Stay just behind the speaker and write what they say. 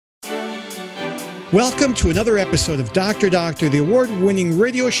Welcome to another episode of Dr. Doctor, the award-winning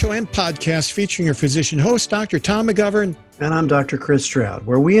radio show and podcast featuring your physician host, Dr. Tom McGovern. And I'm Dr. Chris Stroud,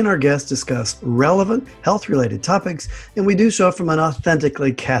 where we and our guests discuss relevant health-related topics, and we do so from an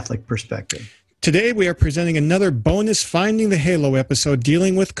authentically Catholic perspective. Today, we are presenting another bonus Finding the Halo episode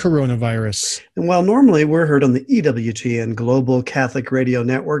dealing with coronavirus. And while normally we're heard on the EWTN Global Catholic Radio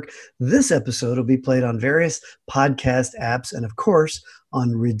Network, this episode will be played on various podcast apps and, of course,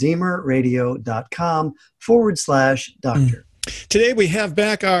 on redeemerradio.com/doctor. Today, we have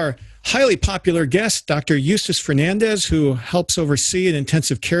back our highly popular guest, Dr. Eustace Fernandez, who helps oversee an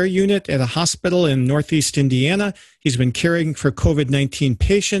intensive care unit at a hospital in Northeast Indiana. He's been caring for COVID-19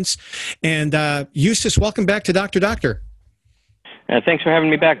 patients. And Eustace, welcome back to Dr. Doctor. Thanks for having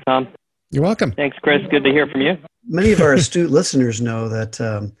me back, Tom. You're welcome. Thanks, Chris. Good to hear from you. Many of our astute listeners know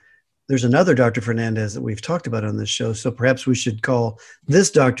that there's another Dr. Fernandez that we've talked about on this show, so perhaps we should call this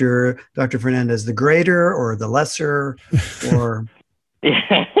Dr. Fernandez the greater or the lesser, or...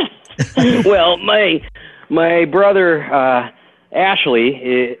 Well, my brother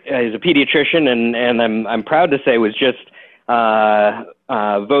Ashley is a pediatrician, and I'm proud to say was just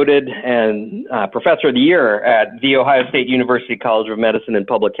voted and Professor of the Year at the Ohio State University College of Medicine and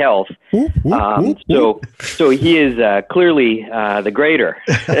Public Health. So he is clearly the greater.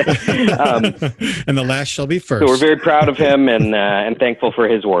 And the last shall be first. So we're very proud of him and thankful for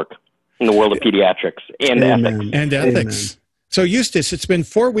his work in the world of pediatrics and ethics. And ethics. So, Eustace, it's been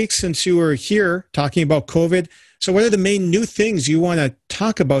 4 weeks since you were here talking about COVID. So what are the main new things you want to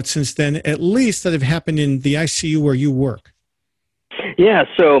talk about since then, at least that have happened in the ICU where you work? Yeah,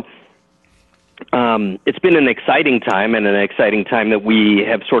 so it's been an exciting time, and an exciting time that we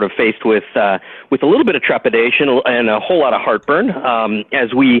have sort of faced with a little bit of trepidation and a whole lot of heartburn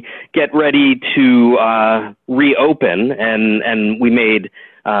as we get ready to reopen, and we made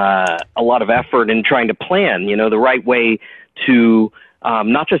a lot of effort in trying to plan, the right way to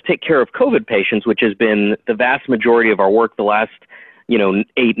not just take care of COVID patients, which has been the vast majority of our work the last,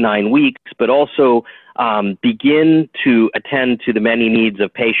 8-9 weeks, but also begin to attend to the many needs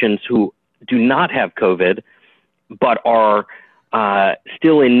of patients who do not have COVID, but are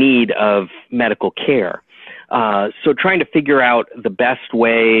still in need of medical care. So trying to figure out the best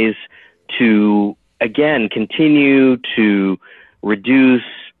ways to, again, continue to reduce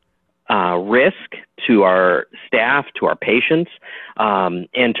risk to our staff, to our patients,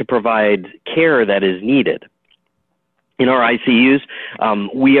 and to provide care that is needed. In our ICUs,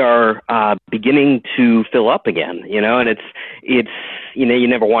 we are beginning to fill up again, and it's you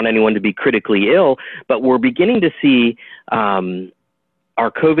never want anyone to be critically ill, but we're beginning to see our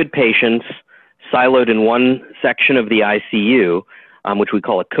COVID patients siloed in one section of the ICU, which we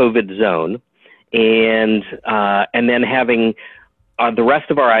call a COVID zone, and then having the rest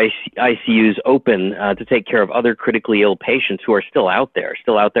of our ICUs open to take care of other critically ill patients who are still out there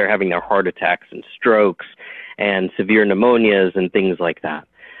having their heart attacks and strokes and severe pneumonias and things like that.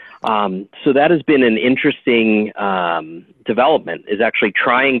 So that has been an interesting development, is actually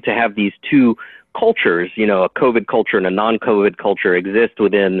trying to have these two cultures, a COVID culture and a non-COVID culture, exist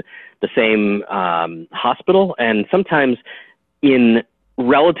within the same hospital, and sometimes in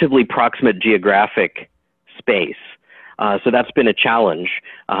relatively proximate geographic space. So that's been a challenge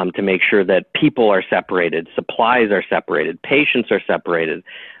to make sure that people are separated, supplies are separated, patients are separated.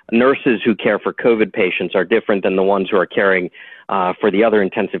 Nurses who care for COVID patients are different than the ones who are caring for the other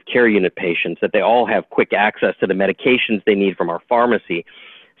intensive care unit patients, that they all have quick access to the medications they need from our pharmacy.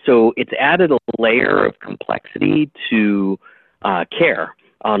 So it's added a layer of complexity to care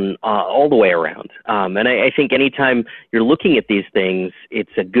on all the way around. And I think anytime you're looking at these things,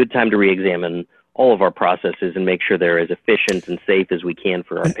 it's a good time to reexamine all of our processes and make sure they're as efficient and safe as we can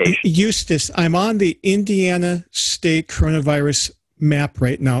for our patients. Eustace, I'm on the Indiana State coronavirus map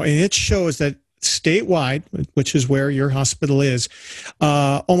right now, and it shows that statewide, which is where your hospital is,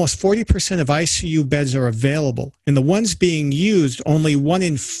 almost 40% of ICU beds are available. And the ones being used, only 1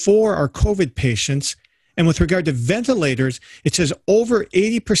 in 4 are COVID patients. And with regard to ventilators, it says over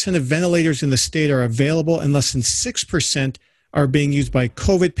 80% of ventilators in the state are available, and less than 6% are being used by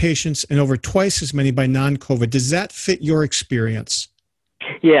COVID patients, and over twice as many by non-COVID. Does that fit your experience?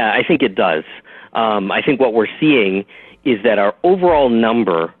 Yeah, I think it does. I think what we're seeing is that our overall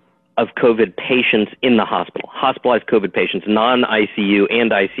number of COVID patients in the hospital, hospitalized COVID patients, non-ICU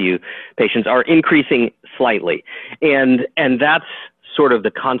and ICU patients, are increasing slightly. And that's sort of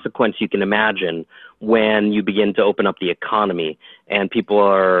the consequence you can imagine when you begin to open up the economy and people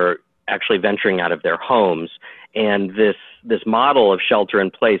are actually venturing out of their homes. And this model of shelter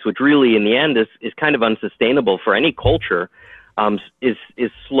in place, which really in the end is kind of unsustainable for any culture, is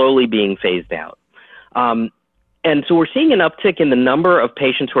slowly being phased out. And so we're seeing an uptick in the number of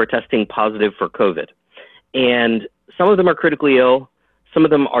patients who are testing positive for COVID. And some of them are critically ill. Some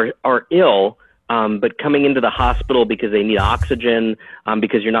of them are ill, but coming into the hospital because they need oxygen,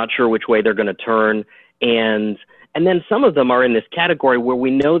 because you're not sure which way they're going to turn. And then some of them are in this category where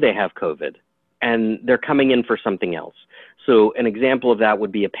we know they have COVID and they're coming in for something else. So an example of that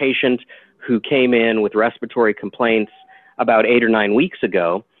would be a patient who came in with respiratory complaints about 8 or 9 weeks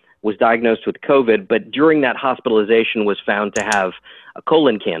ago, was diagnosed with COVID, but during that hospitalization was found to have a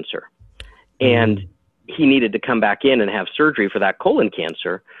colon cancer. And he needed to come back in and have surgery for that colon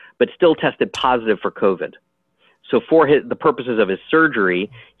cancer, but still tested positive for COVID. So for the purposes of his surgery,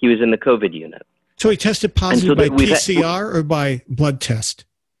 he was in the COVID unit. So he tested positive by PCR or by blood test?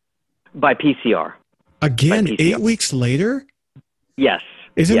 By PCR. Again, by PCR. 8 weeks later? Yes.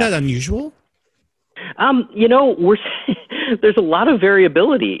 Isn't that unusual? You know, there's a lot of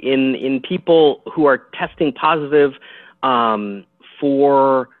variability in people who are testing positive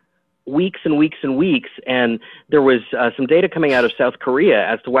for weeks and weeks and weeks. And there was some data coming out of South Korea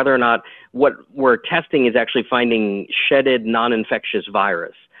as to whether or not what we're testing is actually finding shedded non-infectious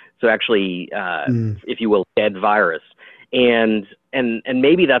virus. So actually, if you will, dead virus. And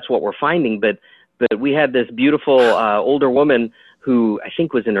maybe that's what we're finding. But we had this beautiful older woman who I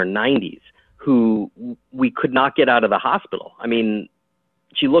think was in her 90s, who we could not get out of the hospital. I mean,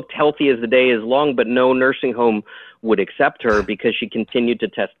 she looked healthy as the day is long, but no nursing home would accept her because she continued to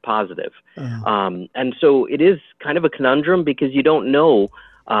test positive. And so it is kind of a conundrum because you don't know,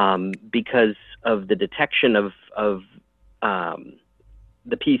 because of the detection of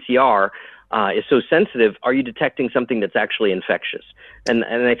the PCR is so sensitive. Are you detecting something that's actually infectious? And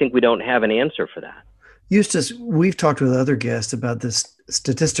I think we don't have an answer for that. Eustace, we've talked with other guests about this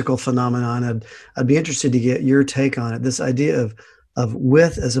statistical phenomenon. I'd be interested to get your take on it. This idea of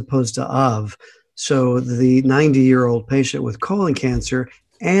with as opposed to of. So the 90-year-old patient with colon cancer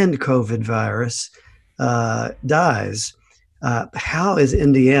and COVID virus dies. How is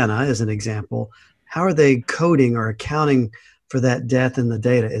Indiana, as an example, how are they coding or accounting for that death in the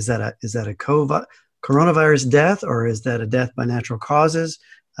data? Is that a coronavirus death, or is that a death by natural causes?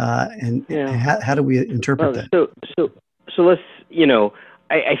 How do we interpret that? So let's,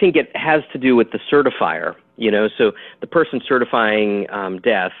 I think it has to do with the certifier, so the person certifying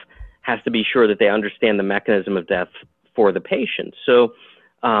death has to be sure that they understand the mechanism of death for the patient. So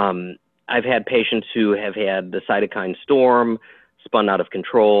I've had patients who have had the cytokine storm, spun out of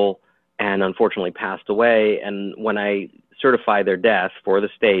control, and unfortunately passed away. And when I certify their death for the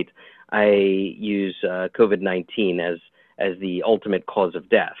state, I use COVID-19 as the ultimate cause of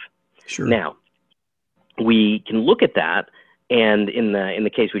death. Sure. Now, we can look at that, and in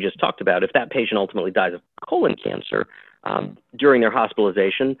the case we just talked about, if that patient ultimately dies of colon cancer during their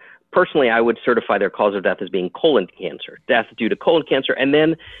hospitalization, personally, I would certify their cause of death as being colon cancer, death due to colon cancer, and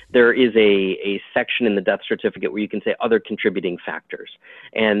then there is a section in the death certificate where you can say other contributing factors,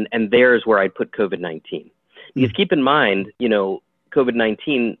 and there's where I'd put COVID-19. Because keep in mind,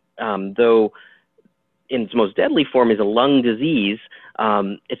 COVID-19, though in its most deadly form is a lung disease,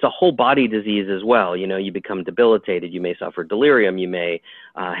 it's a whole body disease as well. You become debilitated, you may suffer delirium, you may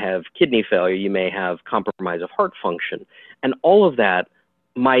have kidney failure, you may have compromise of heart function. And all of that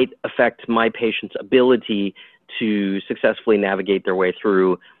might affect my patient's ability to successfully navigate their way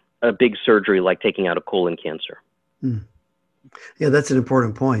through a big surgery like taking out a colon cancer. Yeah, that's an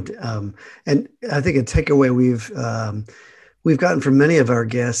important point. And I think a takeaway we've gotten from many of our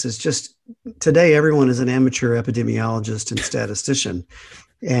guests is just today everyone is an amateur epidemiologist and statistician.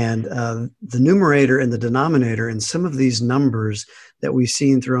 And the numerator and the denominator in some of these numbers that we've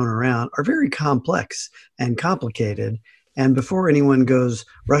seen thrown around are very complex and complicated. And before anyone goes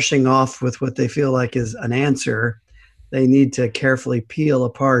rushing off with what they feel like is an answer, they need to carefully peel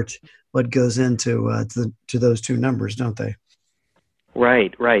apart what goes into to those two numbers, don't they?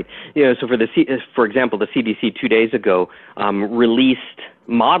 Right. So for example, the CDC 2 days ago released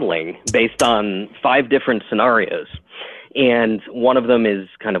modeling based on 5 different scenarios, and one of them is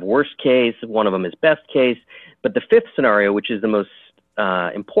kind of worst case, one of them is best case, but the 5th scenario, which is the most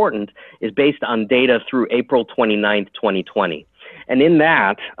important, is based on data through April 29th, 2020. And in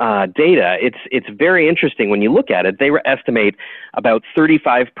that data, it's very interesting when you look at it. They estimate about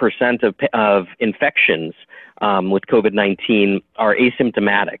 35% of infections with COVID-19 are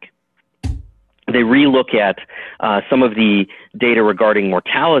asymptomatic. They relook at some of the data regarding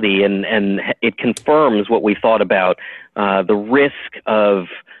mortality, and it confirms what we thought about the risk of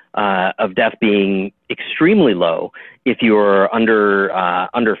death being extremely low if you're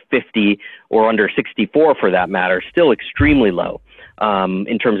under 50 or under 64 for that matter, still extremely low.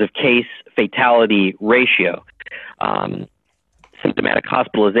 in terms of case fatality ratio. Symptomatic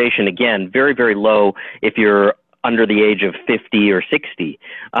hospitalization, again, very, very low if you're under the age of 50 or 60.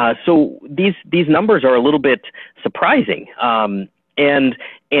 So these numbers are a little bit surprising.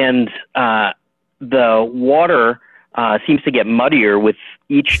 And the water seems to get muddier with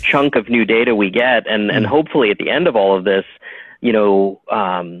each chunk of new data we get. And hopefully at the end of all of this,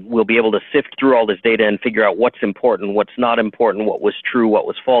 we'll be able to sift through all this data and figure out what's important, what's not important, what was true, what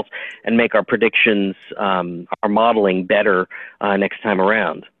was false, and make our predictions, our modeling better next time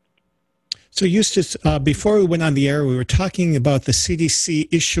around. So Eustace, before we went on the air, we were talking about the CDC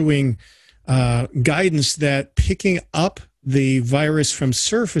issuing guidance that picking up the virus from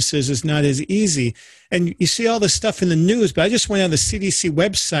surfaces is not as easy. And you see all this stuff in the news, but I just went on the CDC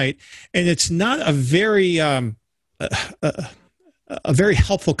website, and it's not a very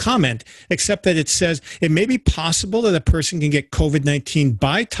helpful comment, except that it says it may be possible that a person can get COVID-19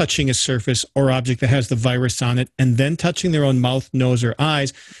 by touching a surface or object that has the virus on it and then touching their own mouth, nose, or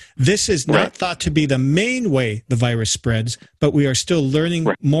eyes. This is not thought to be the main way the virus spreads, but we are still learning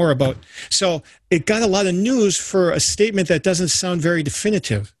more about. So it got a lot of news for a statement that doesn't sound very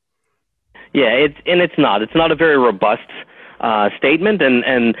definitive. Yeah, it's not. It's not a very robust statement,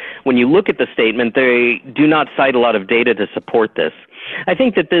 and when you look at the statement, they do not cite a lot of data to support this. I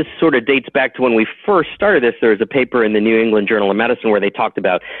think that this sort of dates back to when we first started this. There was a paper in the New England Journal of Medicine where they talked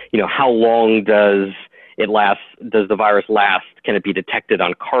about, how long does it last? Does the virus last? Can it be detected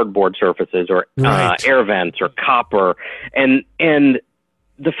on cardboard surfaces or air vents or copper? And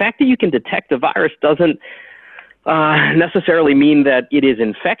the fact that you can detect the virus doesn't necessarily mean that it is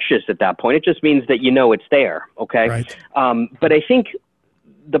infectious at that point. It just means that it's there, okay? Right. But I think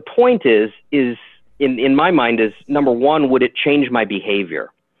the point is in my mind is, number one, would it change my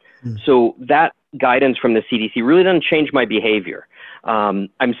behavior? So that guidance from the CDC really doesn't change my behavior.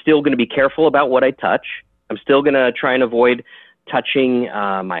 I'm still going to be careful about what I touch. I'm still going to try and avoid touching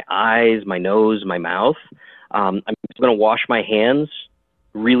my eyes, my nose, my mouth. I'm going to wash my hands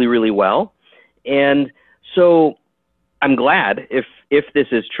really, really well. And so I'm glad if this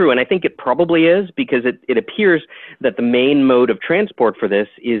is true, and I think it probably is, because it appears that the main mode of transport for this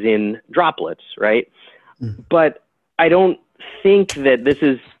is in droplets, right? But I don't think that this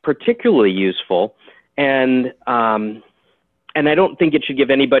is particularly useful, and I don't think it should give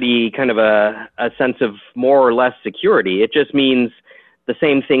anybody kind of a sense of more or less security. It just means the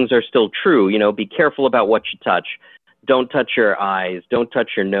same things are still true. Be careful about what you touch. Don't touch your eyes. Don't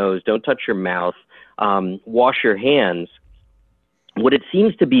touch your nose. Don't touch your mouth. Wash your hands. What it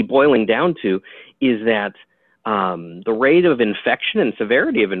seems to be boiling down to is that the rate of infection and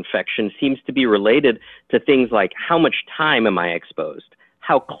severity of infection seems to be related to things like how much time am I exposed?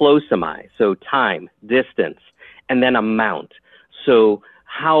 How close am I? So time, distance, and then amount. So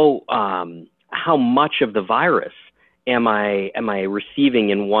how much of the virus am I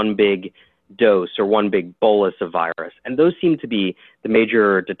receiving in one big dose or one big bolus of virus? And those seem to be the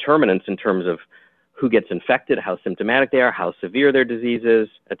major determinants in terms of who gets infected, how symptomatic they are, how severe their disease is,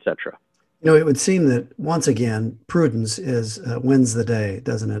 etc. It would seem that, once again, prudence wins the day,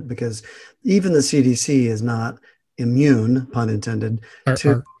 doesn't it? Because even the CDC is not immune, pun intended,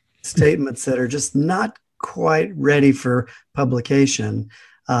 to statements that are just not quite ready for publication.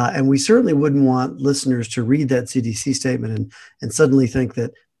 And we certainly wouldn't want listeners to read that CDC statement and suddenly think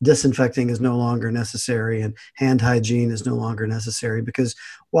that disinfecting is no longer necessary and hand hygiene is no longer necessary, because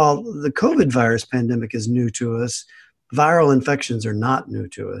while the COVID virus pandemic is new to us, viral infections are not new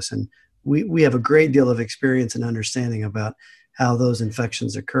to us. And we have a great deal of experience and understanding about how those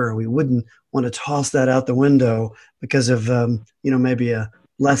infections occur. We wouldn't want to toss that out the window because of, maybe a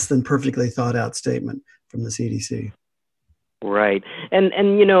less than perfectly thought out statement from the CDC. Right. And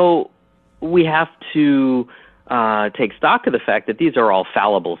we have to take stock of the fact that these are all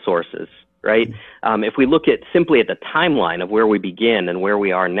fallible sources, right? If we look simply at the timeline of where we begin and where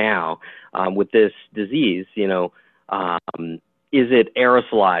we are now with this disease, is it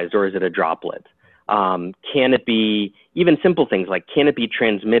aerosolized or is it a droplet? Can it be, even simple things like, can it be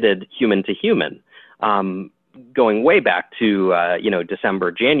transmitted human to human? Going way back to,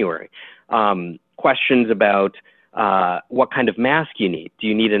 December, January. Questions about what kind of mask you need. Do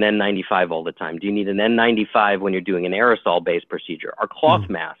you need an N95 all the time? Do you need an N95 when you're doing an aerosol-based procedure? Are cloth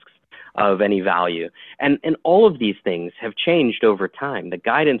masks of any value? And all of these things have changed over time. The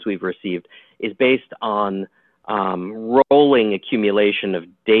guidance we've received is based on rolling accumulation of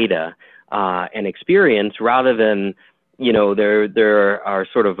data and experience, rather than, there are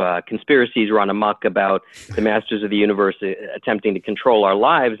sort of conspiracies run amok about the masters of the universe attempting to control our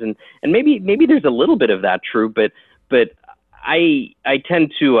lives, and maybe there's a little bit of that true, but I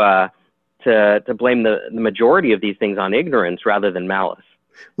tend to blame the majority of these things on ignorance rather than malice.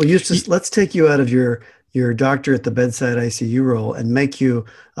 Well, Eustace, let's take you out of your doctor at the bedside ICU role and make you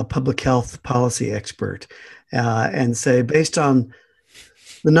a public health policy expert, and say, based on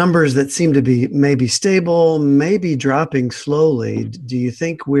the numbers that seem to be maybe stable, maybe dropping slowly, do you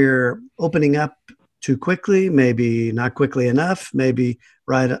think we're opening up too quickly, maybe not quickly enough, maybe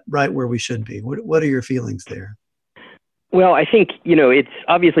right where we should be? What are your feelings there? Well, I think, it's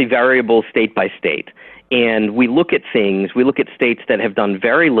obviously variable state by state. And we look at states that have done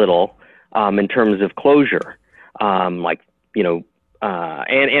very little in terms of closure, and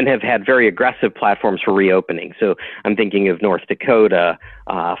have had very aggressive platforms for reopening. So I'm thinking of North Dakota,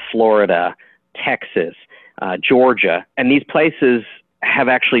 Florida, Texas, Georgia, and these places have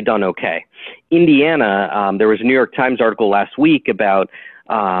actually done okay. Indiana, there was a New York Times article last week about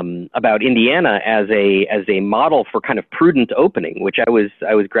Indiana as a model for kind of prudent opening, which I was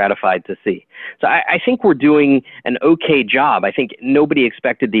gratified to see. So I think we're doing an okay job. I think nobody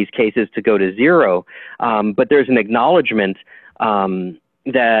expected these cases to go to zero, but there's an acknowledgement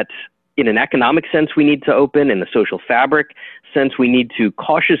that in an economic sense we need to open, in the social fabric sense we need to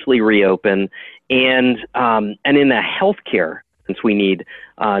cautiously reopen, and in the healthcare sense we need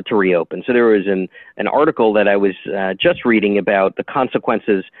to reopen. So there was an article that I was just reading about the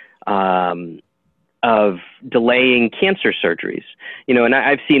consequences of delaying cancer surgeries. And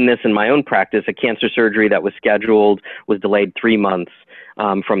I've seen this in my own practice. A cancer surgery that was scheduled was delayed 3 months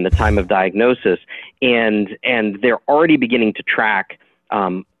from the time of diagnosis, and they're already beginning to track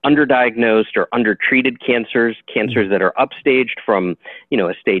underdiagnosed or undertreated cancers that are upstaged from,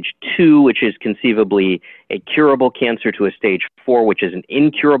 a stage 2, which is conceivably a curable cancer, to a stage 4, which is an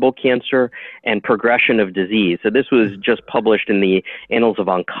incurable cancer, and progression of disease. So this was just published in the Annals of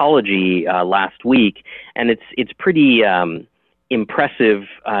Oncology last week, and it's pretty impressive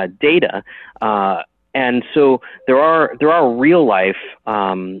data. And so there are real life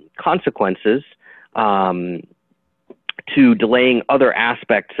consequences to delaying other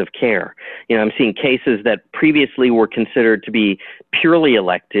aspects of care. I'm seeing cases that previously were considered to be purely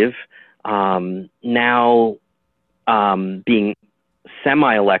elective, now being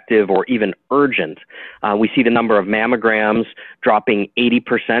semi-elective or even urgent. We see the number of mammograms dropping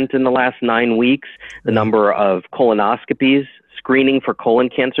 80% in the last 9 weeks, the number of colonoscopies, screening for colon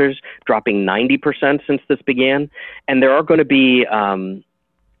cancers, dropping 90% since this began. And there are going to be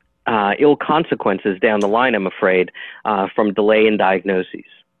ill consequences down the line, I'm afraid, from delay in diagnoses.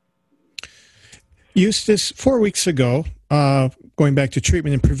 Eustace, 4 weeks ago, going back to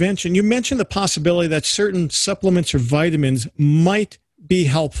treatment and prevention, you mentioned the possibility that certain supplements or vitamins might be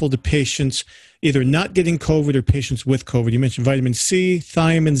helpful to patients either not getting COVID or patients with COVID. You mentioned vitamin C,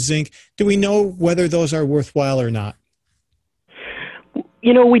 thiamine, zinc. Do we know whether those are worthwhile or not?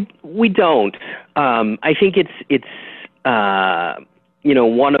 We don't. I think it's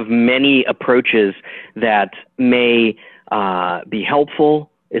one of many approaches that may be helpful,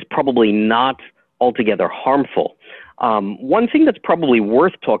 is probably not altogether harmful. One thing that's probably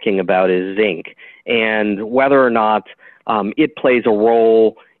worth talking about is zinc, and whether or not it plays a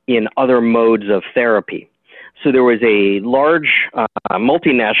role in other modes of therapy. So there was a large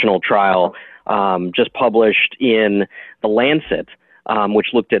multinational trial just published in The Lancet, which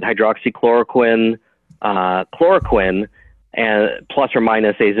looked at hydroxychloroquine, chloroquine, and plus or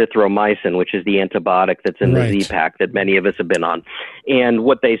minus azithromycin, which is the antibiotic that's in the Z-Pak that many of us have been on. And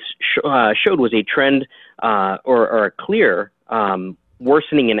what they showed was a trend or a clear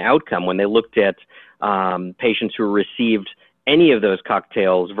worsening in outcome when they looked at patients who received any of those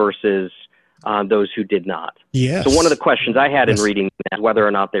cocktails versus those who did not. Yes. So one of the questions I had in reading that is whether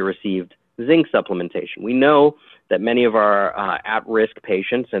or not they received zinc supplementation. We know that many of our at-risk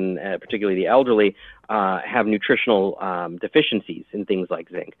patients, and particularly the elderly, have nutritional deficiencies in things like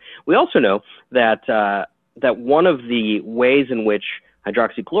zinc. We also know that that one of the ways in which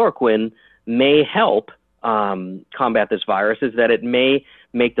hydroxychloroquine may help combat this virus is that it may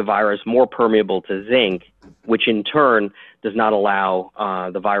make the virus more permeable to zinc, which in turn does not allow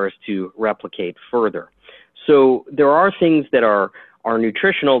the virus to replicate further. So there are things that are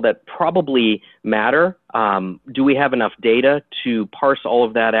nutritional that probably matter. Do we have enough data to parse all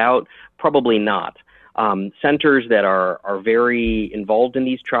of that out? Probably not. Centers that are very involved in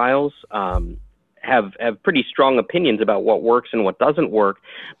these trials have pretty strong opinions about what works and what doesn't work.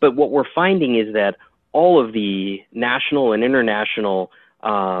 But what we're finding is that all of the national and international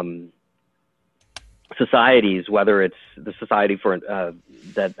societies, whether it's the Society for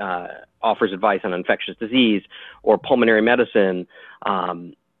that offers advice on infectious disease or pulmonary medicine,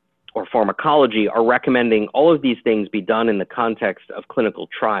 or pharmacology are recommending all of these things be done in the context of clinical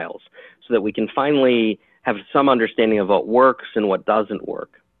trials so that we can finally have some understanding of what works and what doesn't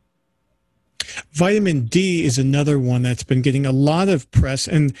work. Vitamin D is another one that's been getting a lot of press,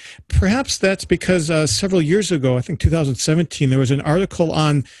 and perhaps that's because several years ago, I think 2017, there was an article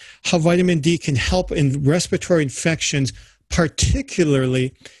on how vitamin D can help in respiratory infections,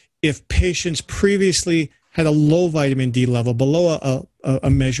 particularly if patients previously had a low vitamin D level, below a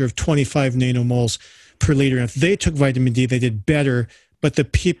measure of 25 nanomoles per liter. And if they took vitamin D, they did better, but the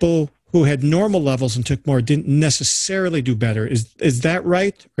people who had normal levels and took more didn't necessarily do better. Is that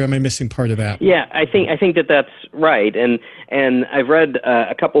right, or am I missing part of that? Yeah, I think that's right, and I've read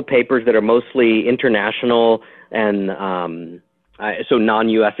a couple papers that are mostly international and so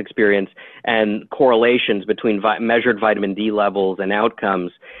non-U.S. experience, and correlations between measured vitamin D levels and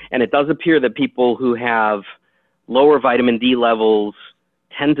outcomes. And it does appear that people who have lower vitamin D levels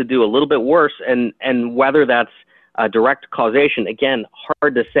tend to do a little bit worse, and whether that's a direct causation, again,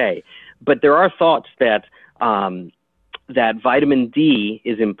 hard to say. But there are thoughts that that vitamin D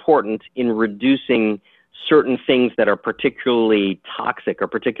is important in reducing certain things that are particularly toxic or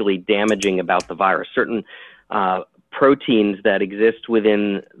particularly damaging about the virus. Certain proteins that exist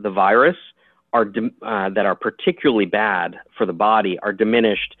within the virus are that are particularly bad for the body are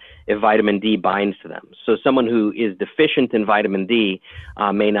diminished if vitamin D binds to them. So someone who is deficient in vitamin D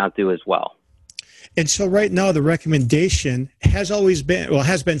may not do as well. And so right now the recommendation has always been, well,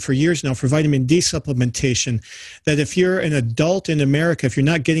 has been for years now, for vitamin D supplementation, that if you're an adult in America, if you're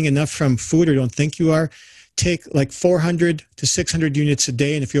not getting enough from food or don't think you are, take like 400 to 600 units a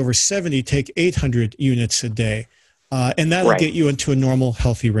day. And if you're over 70, take 800 units a day. And that'll get you into a normal,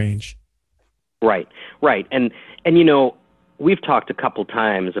 healthy range. Right. And you know, we've talked a couple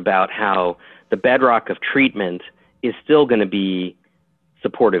times about how the bedrock of treatment is still going to be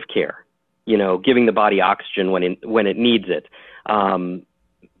supportive care. You know, giving the body oxygen when it needs it,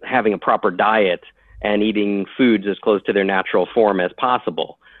 having a proper diet and eating foods as close to their natural form as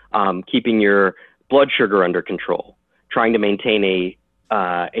possible, keeping your blood sugar under control, trying to maintain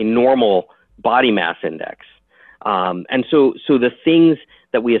a normal body mass index. And so the things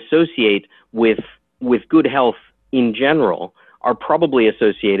that we associate with good health in general are probably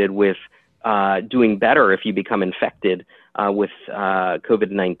associated with doing better if you become infected with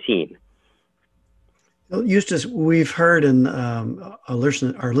COVID-19. Eustace, we've heard, and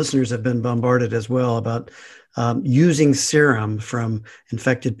our listeners have been bombarded as well about using serum from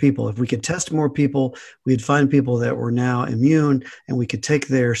infected people. If we could test more people, we'd find people that were now immune, and we could take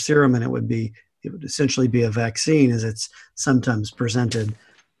their serum, and it would essentially be a vaccine, as it's sometimes presented.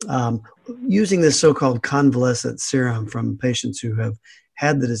 Using this so-called convalescent serum from patients who have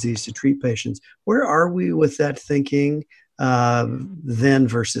had the disease to treat patients, where are we with that thinking then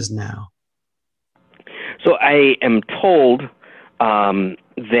versus now? So I am told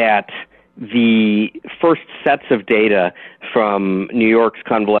that the first sets of data from New York's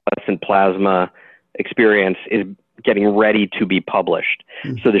convalescent plasma experience is getting ready to be published.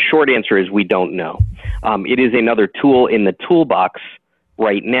 So the short answer is we don't know. It is another tool in the toolbox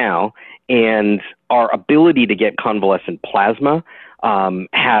right now, and our ability to get convalescent plasma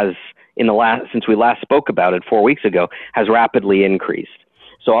has, since we last spoke about it 4 weeks ago, has rapidly increased.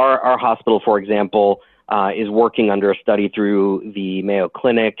 So our hospital, for example, is working under a study through the Mayo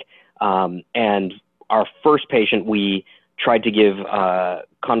Clinic, and our first patient we tried to give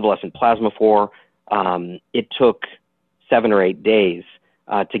convalescent plasma for, it took 7 or 8 days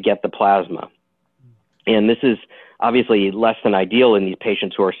to get the plasma. And this is obviously less than ideal in these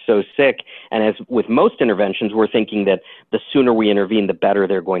patients who are so sick, and as with most interventions, we're thinking that the sooner we intervene, the better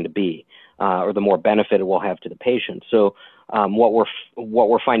they're going to be, or the more benefit it will have to the patient. So what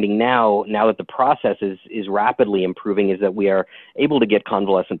we're finding now that the process is rapidly improving, is that we are able to get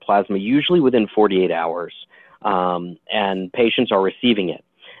convalescent plasma usually within 48 hours, and patients are receiving it.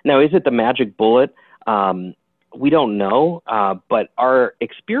 Now, is it the magic bullet? We don't know, but our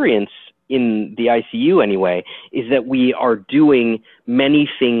experience in the ICU anyway is that we are doing many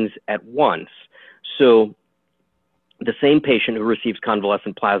things at once. So the same patient who receives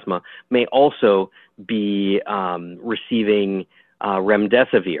convalescent plasma may also be receiving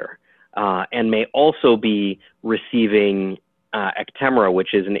remdesivir, and may also be receiving Actemra,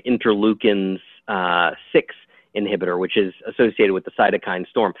 which is an interleukin 6 inhibitor, which is associated with the cytokine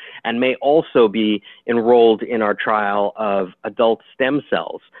storm, and may also be enrolled in our trial of adult stem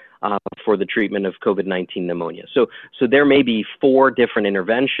cells for the treatment of COVID-19 pneumonia. So there may be 4 different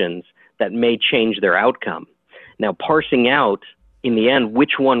interventions that may change their outcome. Now, parsing out in the end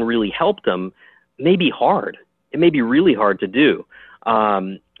which one really helped them may be hard. It may be really hard to do.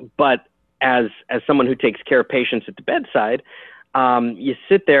 But as someone who takes care of patients at the bedside, you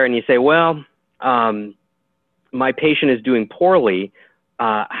sit there and you say, well, my patient is doing poorly.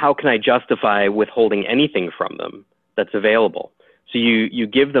 How can I justify withholding anything from them that's available? So you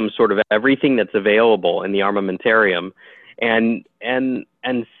give them sort of everything that's available in the armamentarium, and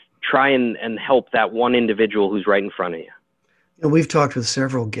try and help that one individual who's right in front of you. We've talked with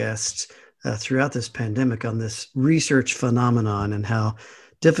several guests throughout this pandemic on this research phenomenon and how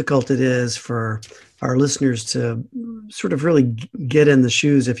difficult it is for our listeners to sort of really get in the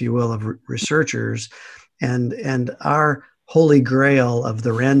shoes, if you will, of researchers, and our holy grail of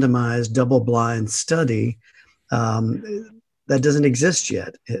the randomized double-blind study that doesn't exist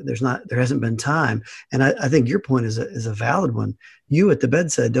yet. There hasn't been time. And I think your point is a valid one. You at the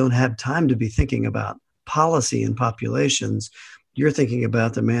bedside don't have time to be thinking about policy and populations. You're thinking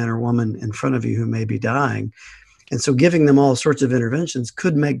about the man or woman in front of you who may be dying. And so giving them all sorts of interventions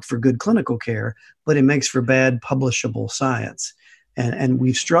could make for good clinical care, but it makes for bad publishable science. And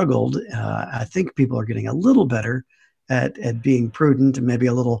we've struggled. I think people are getting a little better at being prudent and maybe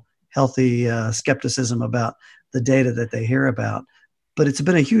a little healthy skepticism about the data that they hear about. But it's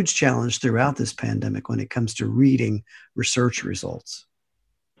been a huge challenge throughout this pandemic when it comes to reading research results.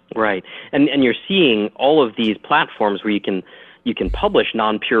 Right. And you're seeing all of these platforms where you can publish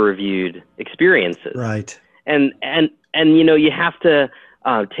non-peer-reviewed experiences. Right. And you have to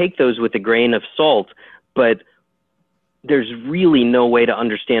take those with a grain of salt, but there's really no way to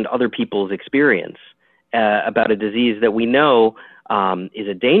understand other people's experience about a disease that we know is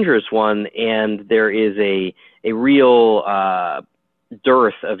a dangerous one, and there is a real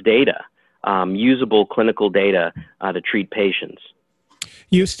dearth of data, usable clinical data to treat patients.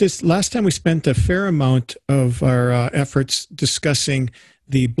 Eustace, last time we spent a fair amount of our efforts discussing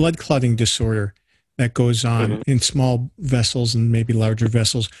the blood clotting disorder that goes on in small vessels and maybe larger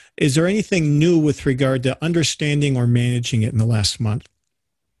vessels. Is there anything new with regard to understanding or managing it in the last month?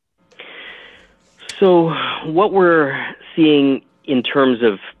 So what we're seeing in terms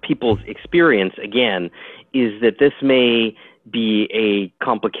of people's experience, again, is that this may be a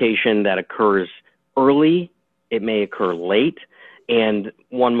complication that occurs early, it may occur late, and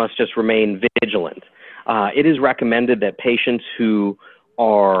one must just remain vigilant. It is recommended that patients who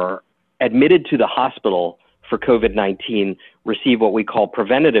are admitted to the hospital for COVID-19 receive what we call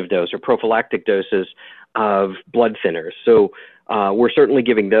preventative dose or prophylactic doses of blood thinners. So we're certainly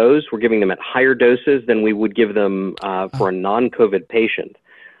giving those. We're giving them at higher doses than we would give them for a non-COVID patient.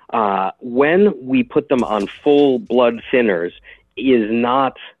 When we put them on full blood thinners is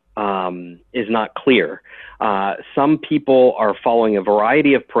not clear. Some people are following a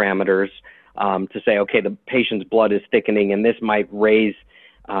variety of parameters to say, okay, the patient's blood is thickening, and this might raise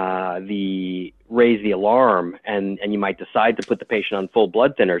the alarm, and you might decide to put the patient on full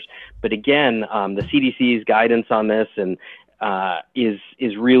blood thinners. But again, the CDC's guidance on this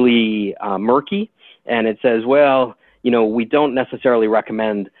is really murky, and it says, well, we don't necessarily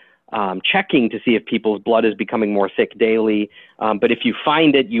recommend checking to see if people's blood is becoming more thick daily. But if you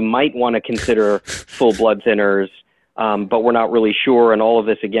find it, you might want to consider full blood thinners, but we're not really sure. And all of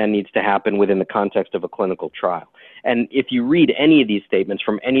this, again, needs to happen within the context of a clinical trial. And if you read any of these statements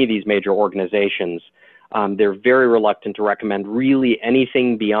from any of these major organizations, they're very reluctant to recommend really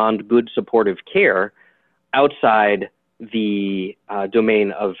anything beyond good supportive care outside the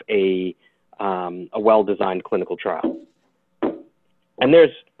domain of a well-designed clinical trial. And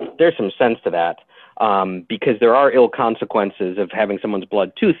there's some sense to that, because there are ill consequences of having someone's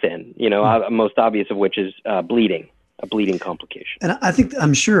blood too thin, most obvious of which is bleeding. A bleeding complication. And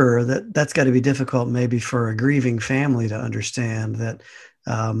I'm sure that's got to be difficult maybe for a grieving family to understand that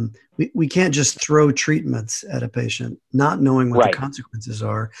we can't just throw treatments at a patient, not knowing what the consequences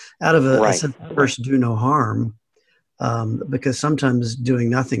are, out of a sense of first do no harm, because sometimes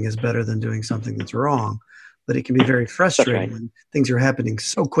doing nothing is better than doing something that's wrong. But it can be very frustrating when things are happening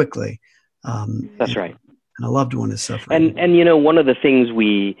so quickly. That's right. And a loved one is suffering. And one of the things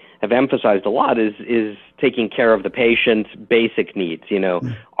we have emphasized a lot is taking care of the patient's basic needs.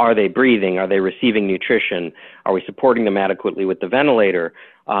 Are they breathing? Are they receiving nutrition? Are we supporting them adequately with the ventilator?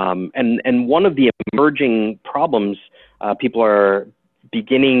 And one of the emerging problems people are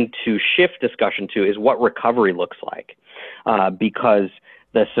beginning to shift discussion to is what recovery looks like, because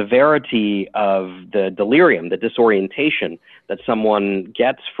the severity of the delirium, the disorientation that someone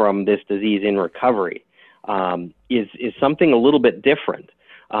gets from this disease in recovery is something a little bit different.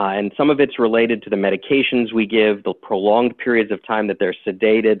 And some of it's related to the medications we give, the prolonged periods of time that they're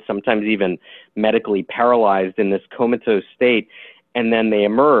sedated, sometimes even medically paralyzed in this comatose state. and then they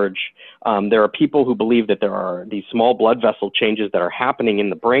emerge. There are people who believe that there are these small blood vessel changes that are happening in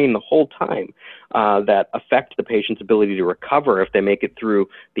the brain the whole time that affect the patient's ability to recover if they make it through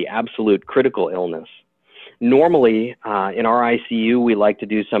the absolute critical illness. Normally, in our ICU, we like to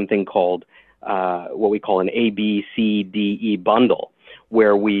do something called what we call an A, B, C, D, E bundle,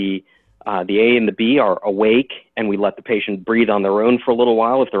 where we the A and the B are awake, and we let the patient breathe on their own for a little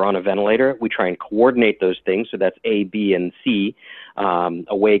while. If they're on a ventilator, we try and coordinate those things. So that's A, B, and C,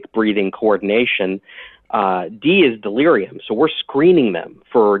 awake, breathing, coordination. D is delirium. So we're screening them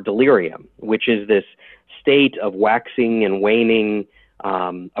for delirium, which is this state of waxing and waning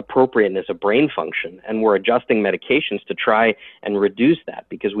appropriateness of brain function. And we're adjusting medications to try and reduce that,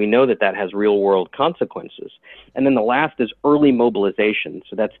 because we know that that has real world consequences. And then the last is early mobilization.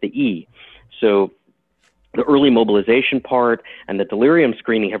 So that's the E. So the early mobilization part and the delirium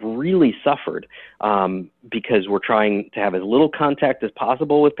screening have really suffered because we're trying to have as little contact as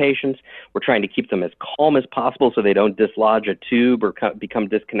possible with patients. We're trying to keep them as calm as possible so they don't dislodge a tube or become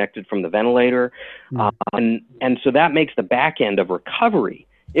disconnected from the ventilator. And so that makes the back end of recovery,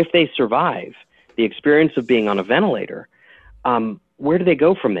 if they survive the experience of being on a ventilator, where do they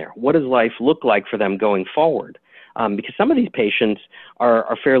go from there? What does life look like for them going forward? Because some of these patients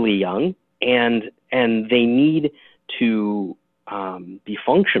are fairly young, and they need to be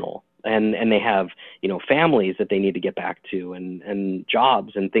functional, and they have, you know, families that they need to get back to, and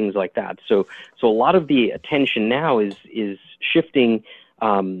jobs and things like that. So a lot of the attention now is shifting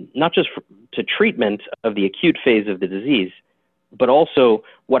not just to treatment of the acute phase of the disease, but also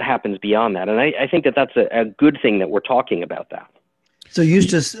what happens beyond that. And I think that that's a good thing that we're talking about that. So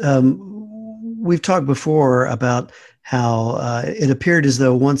Eustace, we've talked before about how it appeared as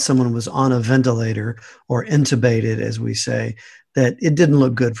though once someone was on a ventilator or intubated, as we say, that it didn't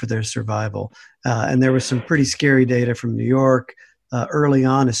look good for their survival. And there was some pretty scary data from New York early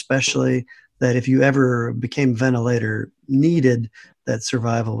on, especially, that if you ever became ventilator needed, that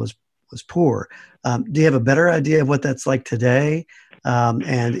survival was poor. Do you have a better idea of what that's like today?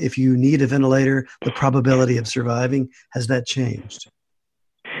 And if you need a ventilator, the probability of surviving, has that changed?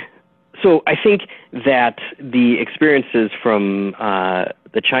 So I think that the experiences from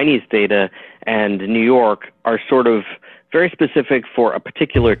the Chinese data and New York are sort of very specific for a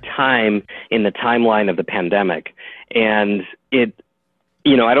particular time in the timeline of the pandemic. And it,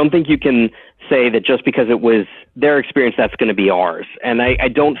 you know, I don't think you can say that just because it was their experience, that's going to be ours. And I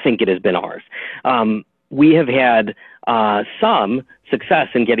don't think it has been ours. We have had some success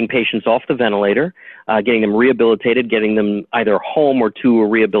in getting patients off the ventilator, getting them rehabilitated, getting them either home or to a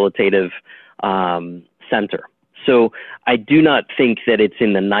rehabilitative center. So I do not think that it's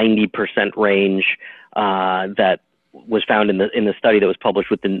in the 90% range that was found in the study that was published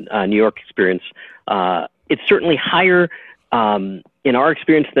with the New York experience. It's certainly higher in our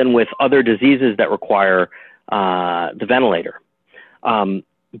experience than with other diseases that require the ventilator.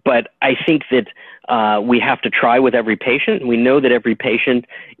 But I think that we have to try with every patient. We know that every patient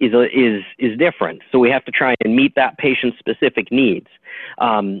is different, so we have to try and meet that patient's specific needs.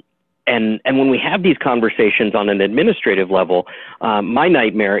 And when we have these conversations on an administrative level, my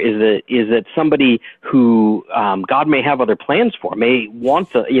nightmare is that somebody who God may have other plans for may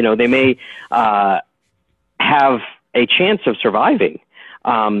want to, you know, they may have a chance of surviving.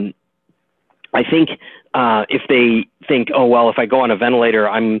 I think if they think, oh, well, if I go on a ventilator,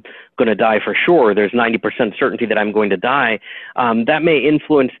 I'm going to die for sure, there's 90% certainty that I'm going to die, that may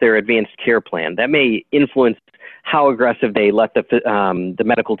influence their advanced care plan. That may influence how aggressive they let the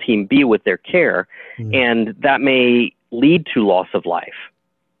medical team be with their care, and that may lead to loss of life.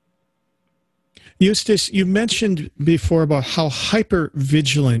 Eustace, you mentioned before about how hyper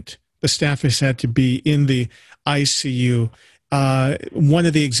vigilant the staff has had to be in the ICU. One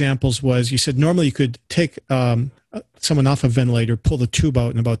of the examples was, you said normally you could take someone off a ventilator, pull the tube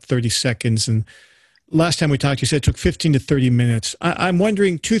out in about 30 seconds. And last time we talked, you said it took 15 to 30 minutes. I'm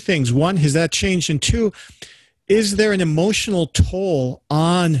wondering two things. One, has that changed? And two, is there an emotional toll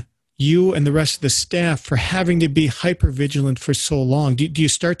on you and the rest of the staff for having to be hyper vigilant for so long? Do you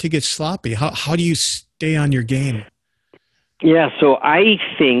start to get sloppy? How do you stay on your game? Yeah, so I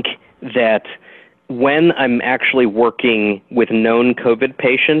think that when I'm actually working with known COVID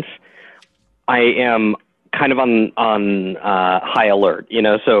patients, I am kind of on high alert, you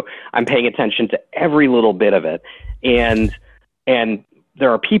know, so I'm paying attention to every little bit of it. And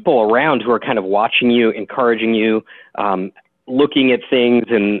there are people around who are kind of watching you, encouraging you, looking at things,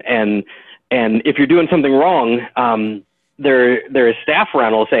 and if you're doing something wrong, there is staff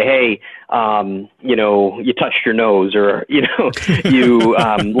around will say, hey, you touched your nose, or you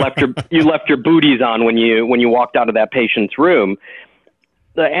left your booties on when you walked out of that patient's room.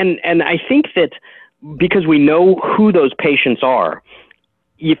 And I think that because we know who those patients are,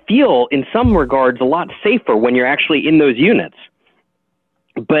 you feel in some regards a lot safer when you're actually in those units.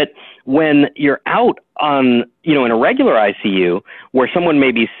 But when you're out on, in a regular ICU where someone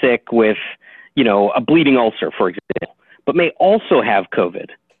may be sick with, a bleeding ulcer, for example, but may also have COVID,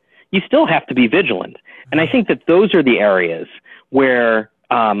 you still have to be vigilant. And I think that those are the areas where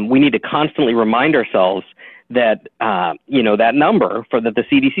we need to constantly remind ourselves that, that number that the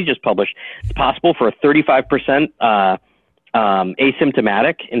CDC just published, it's possible for a 35%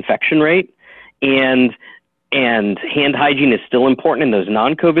 asymptomatic infection rate, and hand hygiene is still important in those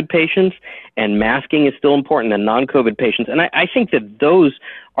non-COVID patients, and masking is still important in non-COVID patients. And I think that those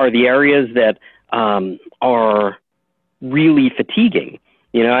are the areas that are really fatiguing.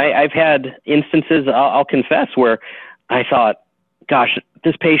 I've had instances, I'll confess, where I thought, gosh,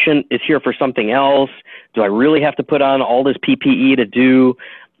 this patient is here for something else. Do I really have to put on all this PPE to do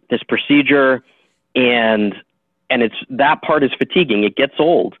this procedure? And it's, that part is fatiguing. It gets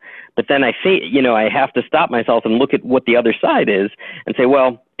old. But then I say, I have to stop myself and look at what the other side is and say,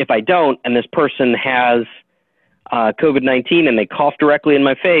 well, if I don't, and this person has COVID-19 and they cough directly in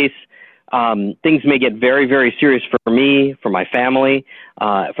my face, things may get very, very serious for me, for my family,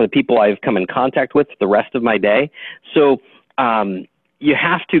 for the people I've come in contact with the rest of my day. So you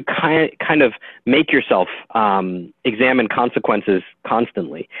have to kind of make yourself examine consequences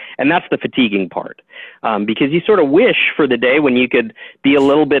constantly. And that's the fatiguing part, because you sort of wish for the day when you could be a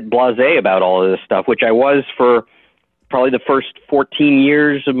little bit blasé about all of this stuff, which I was for probably the first 14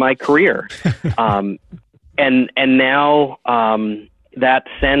 years of my career. And now that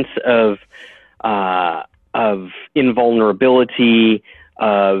sense of invulnerability,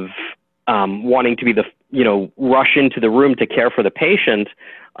 of wanting to be rush into the room to care for the patient,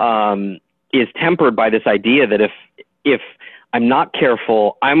 is tempered by this idea that if I'm not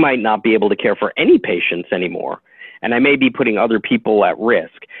careful, I might not be able to care for any patients anymore, and I may be putting other people at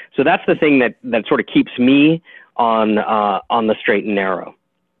risk. So that's the thing that sort of keeps me on the straight and narrow.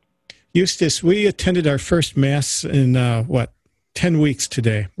 Eustace, we attended our first Mass in 10 weeks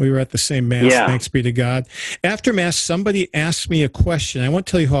today. We were at the same Mass, thanks be to God. After Mass, somebody asked me a question. I won't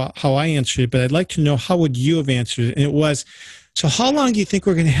tell you how I answered it, but I'd like to know how would you have answered it. And it was, so how long do you think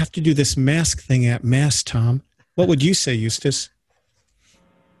we're going to have to do this mask thing at Mass, Tom? What would you say, Eustace?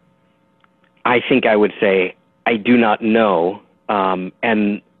 I think I would say, I do not know.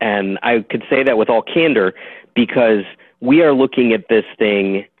 And I could say that with all candor, because we are looking at this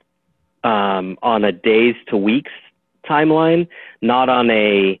thing on a days to weeks timeline, not on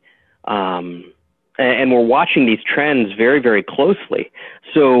and we're watching these trends very, very closely.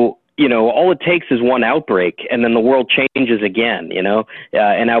 So, all it takes is one outbreak, and then the world changes again,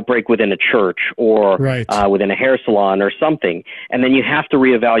 an outbreak within a church or within a hair salon or something. And then you have to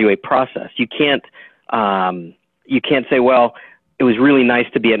reevaluate process. You can't say, well, it was really nice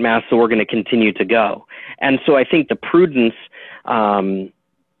to be at Mass, so we're going to continue to go. And so I think the prudence and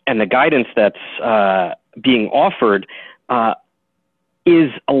the guidance that's being offered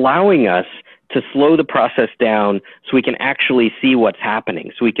is allowing us to slow the process down so we can actually see what's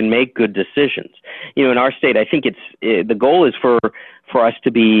happening, so we can make good decisions. In our state, I think the goal is for us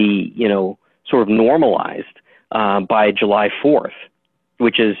to be, sort of normalized by July 4th,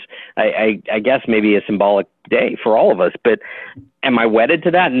 which is, I guess, maybe a symbolic day for all of us. But am I wedded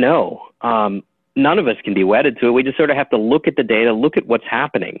to that? No. None of us can be wedded to it. We just sort of have to look at the data, look at what's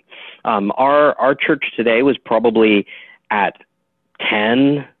happening. Our church today was probably at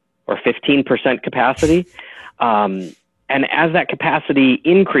 10 or 15% capacity. And as that capacity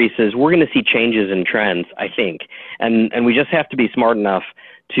increases, we're going to see changes in trends, I think. And we just have to be smart enough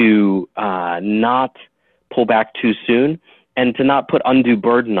to not pull back too soon and to not put undue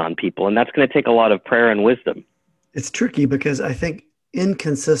burden on people. And that's going to take a lot of prayer and wisdom. It's tricky because I think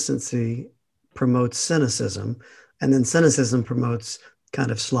inconsistency promotes cynicism, and then cynicism promotes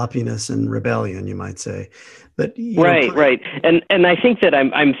kind of sloppiness and rebellion, you might say. But right. And I think that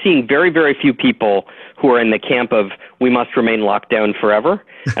I'm seeing very, very few people who are in the camp of we must remain locked down forever.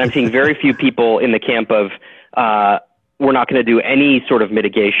 And I'm seeing very few people in the camp of we're not going to do any sort of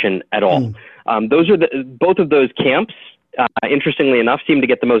mitigation at all. Both of those camps, interestingly enough, seem to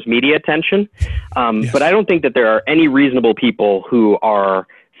get the most media attention. Yes. But I don't think that there are any reasonable people who are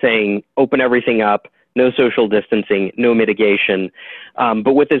saying open everything up, no social distancing, no mitigation.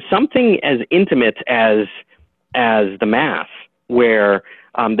 But with something as intimate as the Mass, where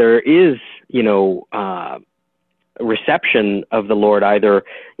there is, reception of the Lord, either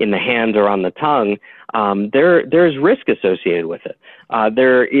in the hand or on the tongue, there's risk associated with it.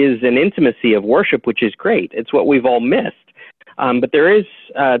 There is an intimacy of worship, which is great. It's what we've all missed. But there is,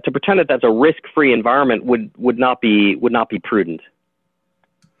 to pretend that that's a risk-free environment would not be prudent.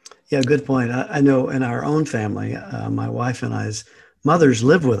 Yeah, good point. I know in our own family, my wife and I's mothers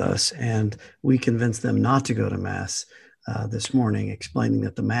live with us, and we convinced them not to go to Mass this morning, explaining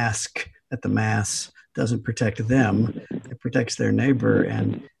that the mask at the Mass doesn't protect them, it protects their neighbor.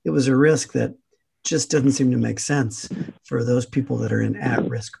 And it was a risk that just doesn't seem to make sense for those people that are in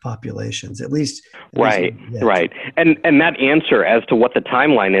at-risk populations, at least. Right. And that answer as to what the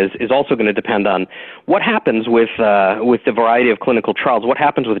timeline is also going to depend on what happens with the variety of clinical trials. What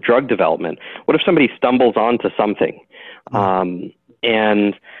happens with drug development? What if somebody stumbles onto something, and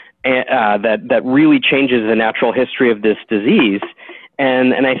that really changes the natural history of this disease?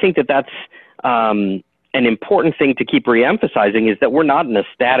 And I think that's an important thing to keep re-emphasizing, is that we're not in a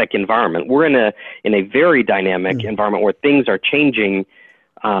static environment. We're in a very dynamic environment where things are changing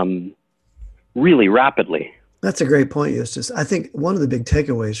really rapidly. That's a great point, Eustace. I think one of the big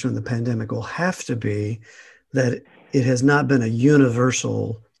takeaways from the pandemic will have to be that it has not been a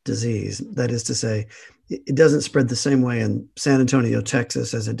universal disease. That is to say, it doesn't spread the same way in San Antonio,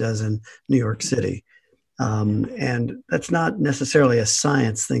 Texas, as it does in New York City. And that's not necessarily a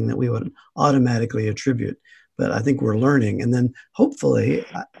science thing that we would automatically attribute, but I think we're learning. And then hopefully,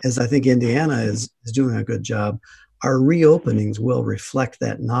 as I think Indiana is doing a good job, our reopenings will reflect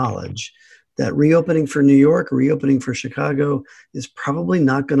that knowledge. That reopening for New York, reopening for Chicago is probably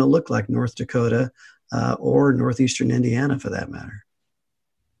not going to look like North Dakota or Northeastern Indiana, for that matter.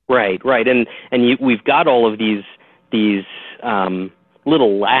 Right. And we've got all of these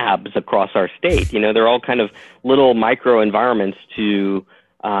little labs across our state. They're all kind of little micro environments to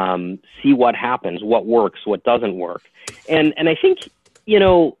see what happens, what works, what doesn't work. And I think,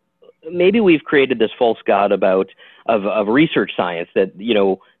 maybe we've created this false god of research science, that,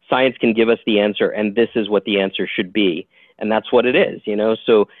 science can give us the answer and this is what the answer should be. And that's what it is,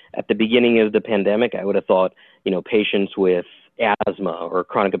 So at the beginning of the pandemic, I would have thought, patients with asthma or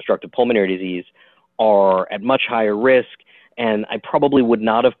chronic obstructive pulmonary disease are at much higher risk. And I probably would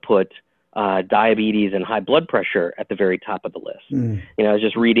not have put diabetes and high blood pressure at the very top of the list. I was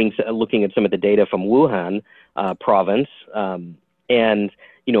just looking at some of the data from Wuhan province, and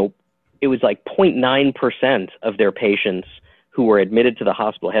it was like 0.9% of their patients who were admitted to the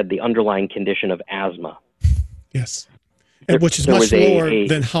hospital had the underlying condition of asthma. Yes, which is much lower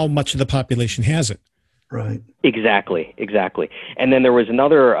than how much of the population has it. Right. Exactly. And then there was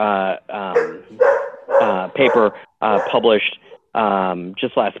another paper published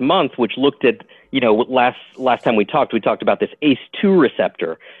just last month, which looked at, last time we talked about this ACE2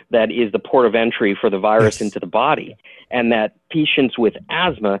 receptor that is the port of entry for the virus into the body, and that patients with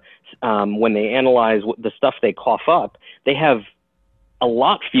asthma, when they analyze the stuff they cough up, they have a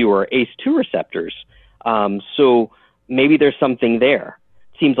lot fewer ACE2 receptors. So maybe there's something there.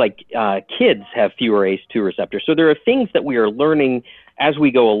 Seems like kids have fewer ACE2 receptors. So there are things that we are learning as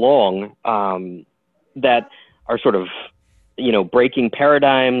we go along that are sort of, breaking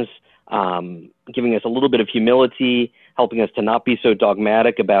paradigms, giving us a little bit of humility, helping us to not be so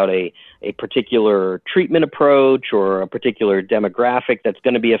dogmatic about a particular treatment approach or a particular demographic that's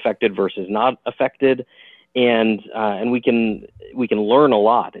going to be affected versus not affected. And we can learn a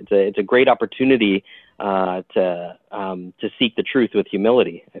lot. It's a great opportunity to seek the truth with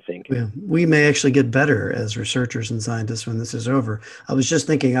humility, I think. Yeah, we may actually get better as researchers and scientists when this is over. I was just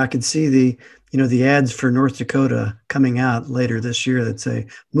thinking I could see the ads for North Dakota coming out later this year that say,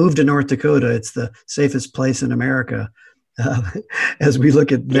 "Move to North Dakota. It's the safest place in America." As we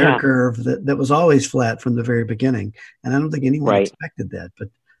look at their curve that was always flat from the very beginning. And I don't think anyone expected that, but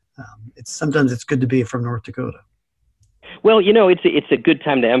sometimes it's good to be from North Dakota. Well, it's a good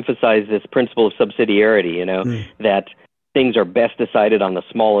time to emphasize this principle of subsidiarity, that things are best decided on the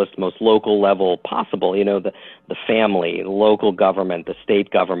smallest, most local level possible, the family, the local government, the state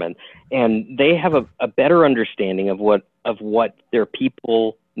government, and they have a better understanding of what their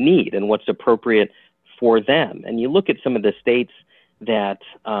people need and what's appropriate for them. And you look at some of the states that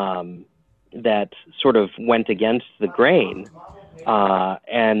sort of went against the grain,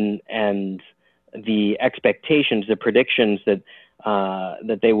 and the expectations, the predictions that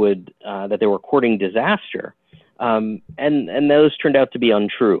they were courting disaster, and those turned out to be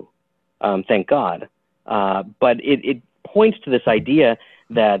untrue. Thank God. But it points to this idea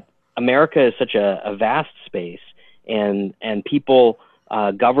that America is such a vast space, and people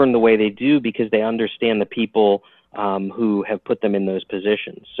govern the way they do because they understand the people who have put them in those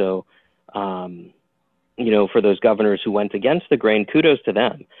positions. So for those governors who went against the grain, kudos to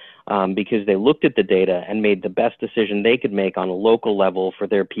them, because they looked at the data and made the best decision they could make on a local level for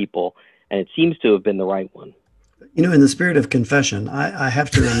their people, and it seems to have been the right one. In the spirit of confession, I have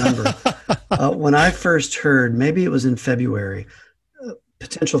to remember when I first heard, maybe it was in February,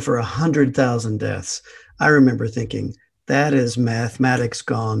 potential for 100,000 deaths. I remember thinking, that is mathematics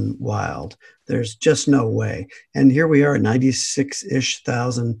gone wild. There's just no way. And here we are, 96-ish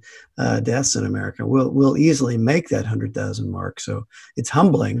thousand deaths in America. We'll easily make that 100,000 mark. So it's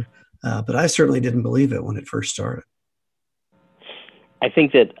humbling, but I certainly didn't believe it when it first started. I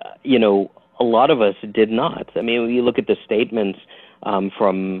think that, a lot of us did not. I mean, when you look at the statements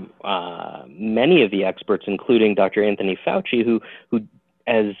from many of the experts, including Dr. Anthony Fauci, who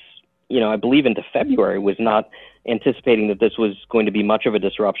as I believe into February was not anticipating that this was going to be much of a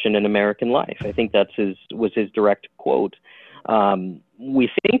disruption in American life. I think was his direct quote.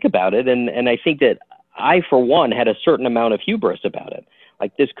 We think about it, and I think that I, for one, had a certain amount of hubris about it.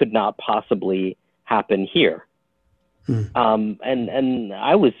 Like, this could not possibly happen here. And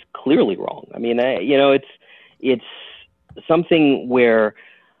I was clearly wrong. I mean, it's something where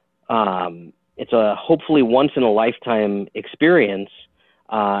it's a hopefully once in a lifetime experience,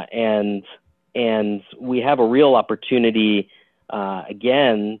 and we have a real opportunity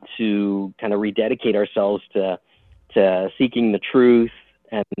again to kind of rededicate ourselves to seeking the truth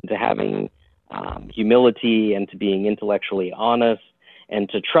and to having humility and to being intellectually honest, and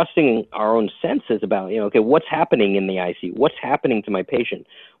to trusting our own senses about, okay, what's happening in the ICU? What's happening to my patient?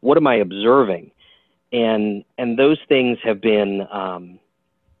 What am I observing? And those things have been,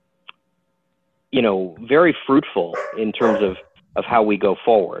 very fruitful in terms of how we go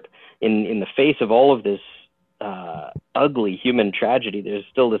forward. In the face of all of this ugly human tragedy, there's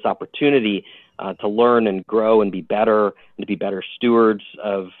still this opportunity to learn and grow and be better, and to be better stewards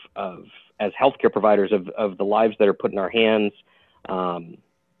of as healthcare providers of the lives that are put in our hands.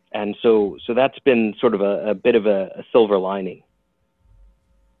 And so that's been sort of a bit of a silver lining.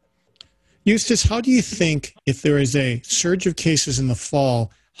 Eustace, how do you think, if there is a surge of cases in the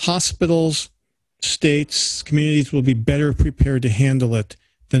fall, hospitals, states, communities will be better prepared to handle it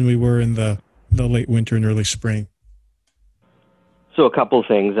than we were in the late winter and early spring? So a couple of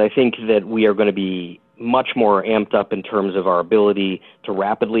things. I think that we are going to be much more amped up in terms of our ability to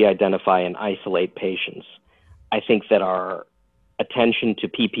rapidly identify and isolate patients. I think that our attention to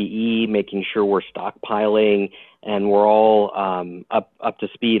PPE, making sure we're stockpiling and we're all up to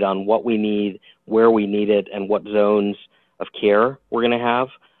speed on what we need, where we need it, and what zones of care we're going to have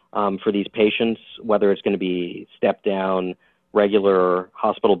for these patients, whether it's going to be step down, regular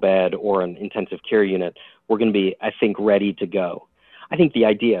hospital bed, or an intensive care unit. We're going to be, I think, ready to go. I think the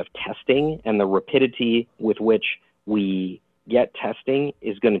idea of testing and the rapidity with which we get testing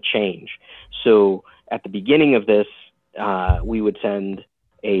is going to change. So at the beginning of this, we would send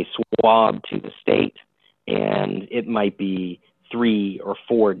a swab to the state, and it might be 3 or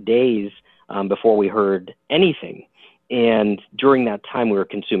 4 days before we heard anything. And during that time, we were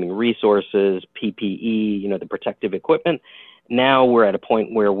consuming resources, PPE, the protective equipment. Now we're at a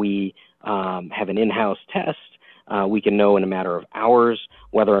point where we have an in-house test. We can know in a matter of hours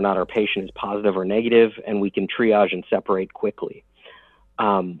whether or not our patient is positive or negative, and we can triage and separate quickly.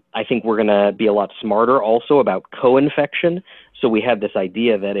 I think we're going to be a lot smarter also about co-infection. So we had this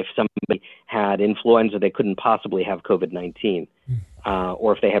idea that if somebody had influenza, they couldn't possibly have COVID-19.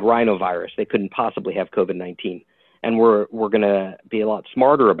 Or if they had rhinovirus, they couldn't possibly have COVID-19. And we're going to be a lot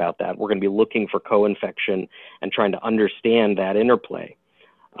smarter about that. We're going to be looking for co-infection and trying to understand that interplay.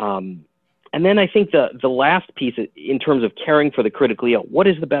 And then I think the last piece in terms of caring for the critically ill, what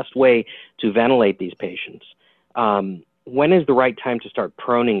is the best way to ventilate these patients? When is the right time to start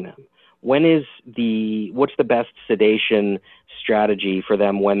proning them? What's the best sedation strategy for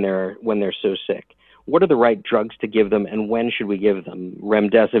them when they're so sick? What are the right drugs to give them, and when should we give them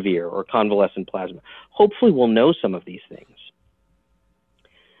remdesivir or convalescent plasma? Hopefully we'll know some of these things.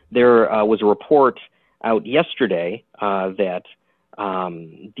 There was a report out yesterday that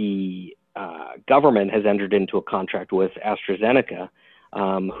the government has entered into a contract with AstraZeneca,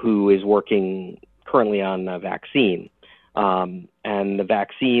 who is working currently on a vaccine. And the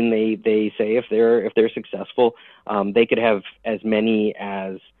vaccine, they say if they're successful, they could have as many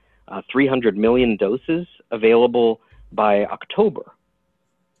as 300 million doses available by October,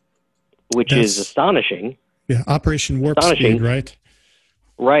 which is astonishing. Yeah, Operation Warp Speed, right?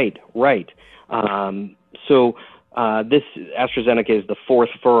 Right. So this AstraZeneca is the fourth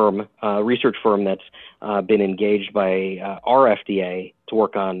research firm that's been engaged by our FDA to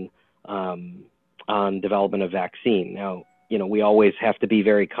work on development of vaccine. Now, we always have to be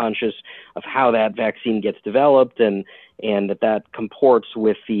very conscious of how that vaccine gets developed and that comports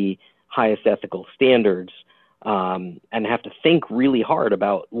with the highest ethical standards, and have to think really hard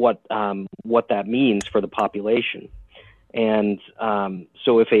about what that means for the population. And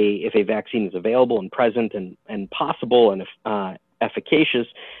so if a vaccine is available and present and possible and efficacious,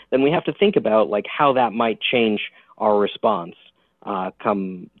 then we have to think about like how that might change our response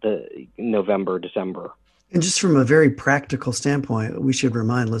come the November, December. And just from a very practical standpoint, we should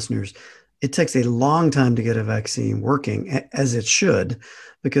remind listeners, it takes a long time to get a vaccine working, as it should,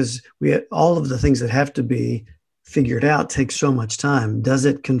 because all of the things that have to be figured out take so much time. Does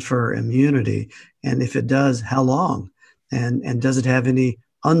it confer immunity? And if it does, how long? And does it have any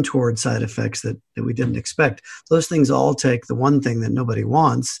untoward side effects that we didn't expect? Those things all take the one thing that nobody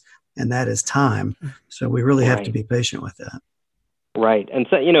wants, and that is time. So we really have to be patient with that. Right. And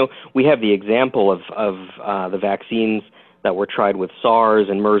so, we have the example of the vaccines that were tried with SARS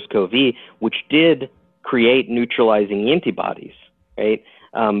and MERS-CoV, which did create neutralizing antibodies, right?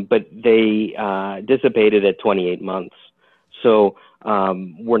 But they dissipated at 28 months. So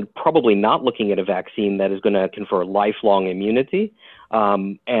we're probably not looking at a vaccine that is going to confer lifelong immunity,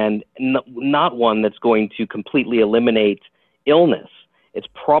 and not one that's going to completely eliminate illness. It's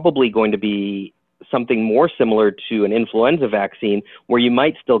probably going to be something more similar to an influenza vaccine, where you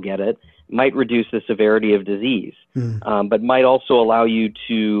might still get it, might reduce the severity of disease, but might also allow you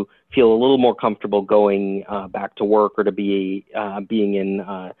to feel a little more comfortable going back to work or to being in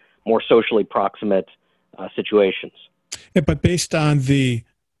more socially proximate situations. Yeah, but based on the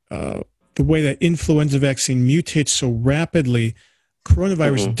way that influenza vaccine mutates so rapidly,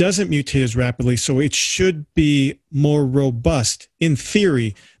 coronavirus doesn't mutate as rapidly, so it should be more robust, in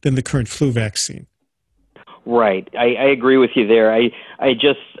theory, than the current flu vaccine. Right. I agree with you there. I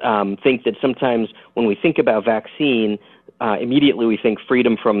just think that sometimes when we think about vaccine, immediately we think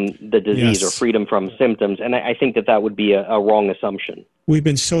freedom from the disease or freedom from symptoms, and I think that would be a wrong assumption. We've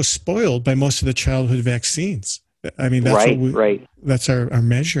been so spoiled by most of the childhood vaccines. I mean, that's that's our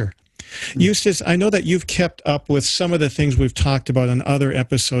measure. Eustace, I know that you've kept up with some of the things we've talked about on other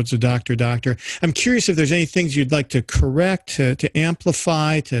episodes of Dr. Doctor. I'm curious if there's any things you'd like to correct, to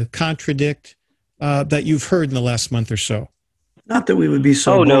amplify, to contradict that you've heard in the last month or so. Not that we would be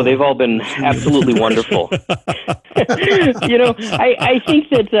so. Oh, no, they've all been absolutely wonderful. I think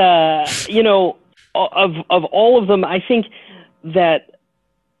that, of all of them, I think that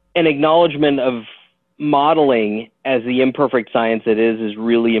an acknowledgement of modeling as the imperfect science it is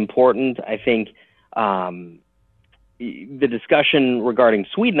really important. I think the discussion regarding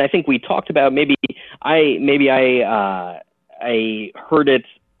Sweden, I think we talked about, maybe I heard it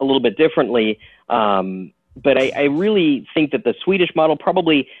a little bit differently, but I really think that the Swedish model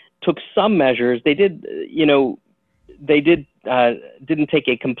probably took some measures. They did, didn't take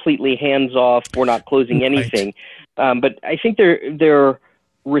a completely hands-off, we're not closing anything, but I think their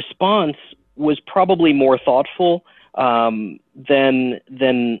response was probably more thoughtful than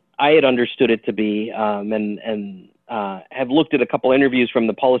I had understood it to be, and have looked at a couple interviews from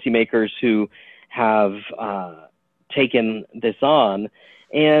the policymakers who have taken this on,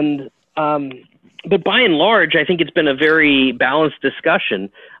 and but by and large, I think it's been a very balanced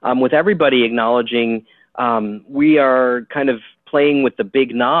discussion, with everybody acknowledging we are kind of playing with the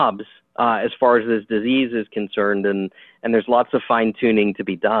big knobs as far as this disease is concerned, and there's lots of fine tuning to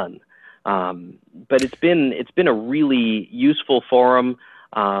be done. But it's been a really useful forum,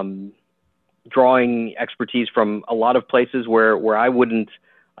 drawing expertise from a lot of places where I wouldn't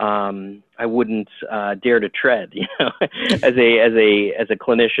dare to tread, as a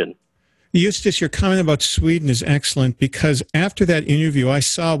clinician. Eustace, your comment about Sweden is excellent, because after that interview, I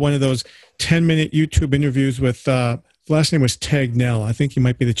saw one of those 10-minute YouTube interviews with, last name was Tegnell. I think he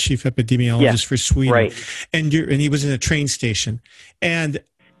might be the chief epidemiologist for Sweden. Right. And he was in a train station. And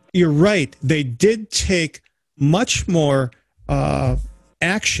you're right, they did take much more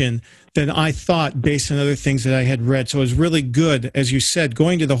action than I thought based on other things that I had read. So it was really good, as you said,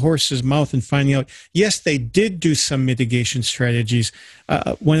 going to the horse's mouth and finding out, yes, they did do some mitigation strategies.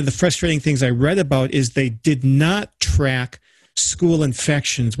 One of the frustrating things I read about is they did not track school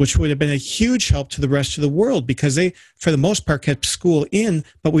infections, which would have been a huge help to the rest of the world, because they, for the most part, kept school in,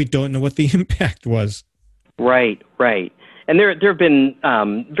 but we don't know what the impact was. Right. And there have been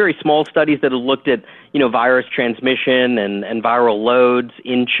very small studies that have looked at, virus transmission and viral loads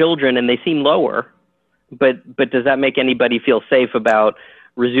in children, and they seem lower. But does that make anybody feel safe about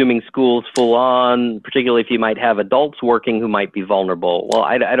resuming schools full on, particularly if you might have adults working who might be vulnerable? Well,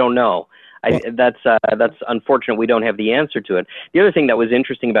 I don't know. That's unfortunate. We don't have the answer to it. The other thing that was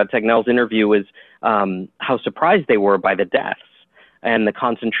interesting about Technell's interview was how surprised they were by the deaths and the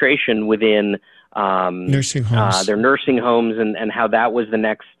concentration within nursing homes, their nursing homes, and how that was the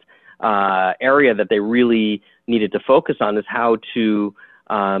next area that they really needed to focus on, is how to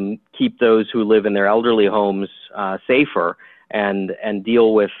keep those who live in their elderly homes safer and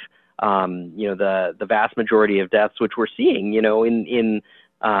deal with the vast majority of deaths which we're seeing in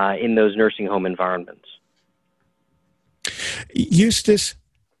those nursing home environments. Eustace,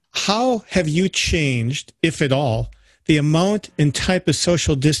 how have you changed, if at all, the amount and type of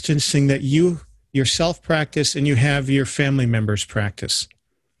social distancing that you yourself practice and you have your family members practice?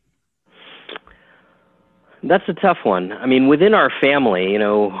 That's a tough one. I mean, within our family,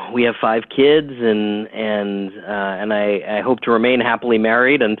 we have 5 kids, and I hope to remain happily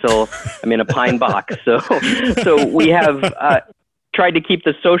married until I'm in a pine box. So we have tried to keep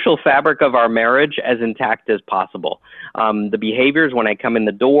the social fabric of our marriage as intact as possible. The behaviors when I come in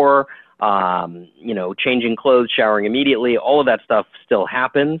the door, changing clothes, showering immediately, all of that stuff still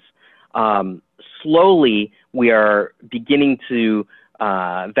happens. Slowly, we are beginning to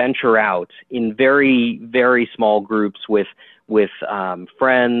venture out in very, very small groups with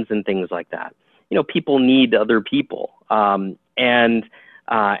friends and things like that. People need other people, and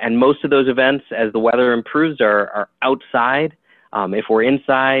most of those events, as the weather improves, are outside. If we're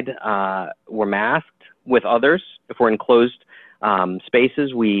inside, we're masked with others. If we're in closed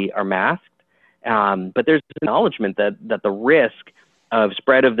spaces, we are masked. But there's acknowledgement that the risk of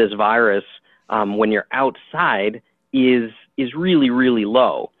spread of this virus when you're outside is really, really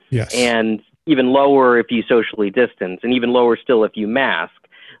low. Yes. And even lower if you socially distance, and even lower still if you mask.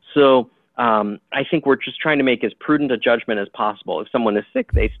 So I think we're just trying to make as prudent a judgment as possible. If someone is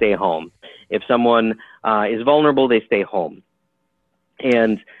sick, they stay home. If someone is vulnerable, they stay home.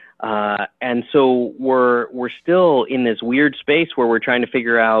 And so we're still in this weird space where we're trying to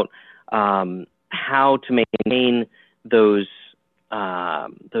figure out how to maintain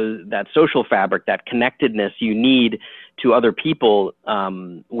that social fabric, that connectedness you need to other people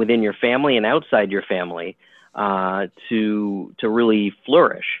within your family and outside your family to really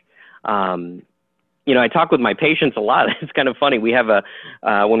flourish. I talk with my patients a lot. It's kind of funny. We have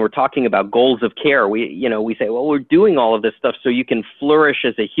when we're talking about goals of care, we say, well, we're doing all of this stuff so you can flourish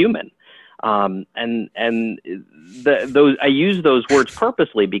as a human. I use those words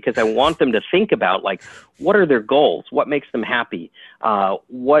purposely because I want them to think about, like, what are their goals? What makes them happy?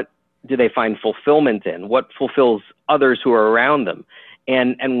 What do they find fulfillment in? What fulfills others who are around them?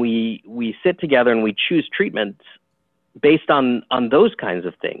 And we sit together and we choose treatments based on those kinds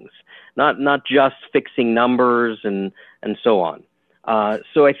of things, not just fixing numbers and so on.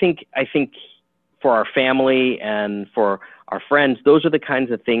 So I think for our family and for our friends, those are the kinds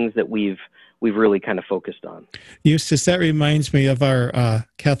of things that we've really kind of focused on. Eustace, that reminds me of our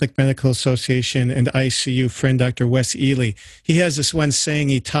Catholic Medical Association and ICU friend, Dr. Wes Ely. He has this one saying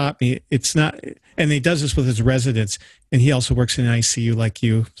he taught me. It's not, and he does this with his residents, and he also works in ICU like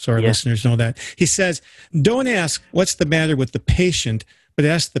you, so our listeners know that. He says, don't ask what's the matter with the patient, but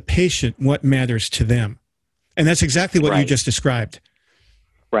ask the patient what matters to them. And that's exactly what you just described.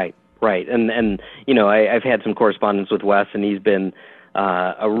 Right. And I've had some correspondence with Wes, and he's been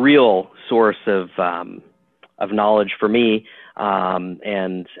a real source of knowledge for me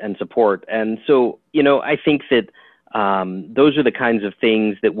and support. And so, I think that those are the kinds of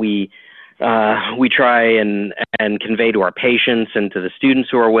things that we try and convey to our patients and to the students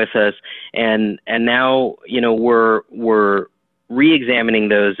who are with us. And now, we're re-examining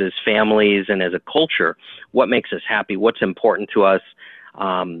those as families and as a culture. What makes us happy? What's important to us?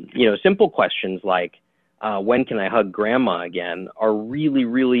 Simple questions like, when can I hug grandma again, are really,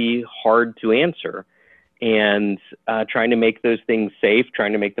 really hard to answer. And trying to make those things safe,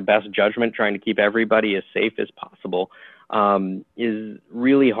 trying to make the best judgment, trying to keep everybody as safe as possible is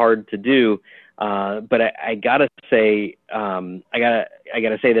really hard to do. But I gotta say, I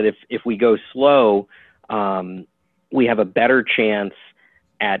gotta say that if we go slow, we have a better chance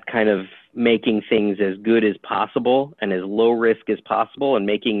at kind of making things as good as possible and as low risk as possible, and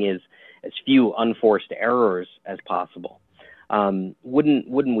making as few unforced errors as possible. Wouldn't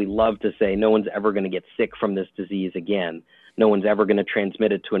we love to say no one's ever going to get sick from this disease again? No one's ever going to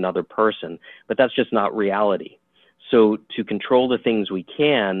transmit it to another person, but that's just not reality. So to control the things we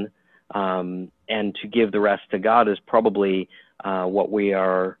can and to give the rest to God is probably what we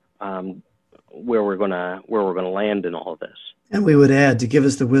are, where we're gonna land in all of this. And we would add, to give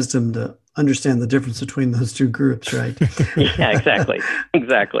us the wisdom to understand the difference between those two groups, right? Yeah,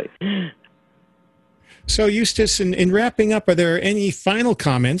 exactly. So, Eustace, in wrapping up, are there any final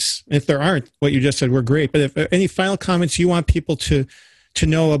comments? If there aren't, what you just said were great, but if any final comments you want people to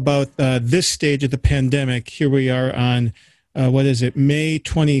know about this stage of the pandemic? Here we are on, May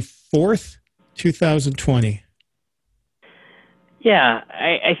 24th, 2020. Yeah,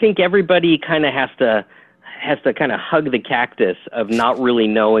 I think everybody kind of has to kind of hug the cactus of not really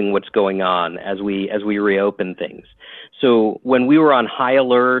knowing what's going on as we reopen things. So when we were on high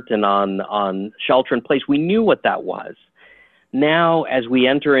alert and on shelter in place, we knew what that was. Now, as we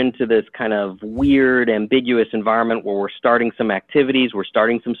enter into this kind of weird, ambiguous environment where we're starting some activities, we're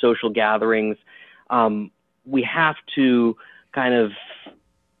starting some social gatherings, we have to kind of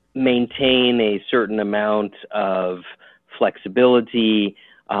maintain a certain amount of flexibility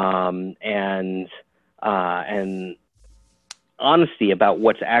and honesty about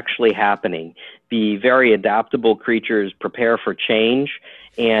what's actually happening. Be very adaptable creatures, prepare for change,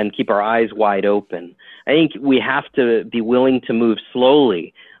 and keep our eyes wide open. I think we have to be willing to move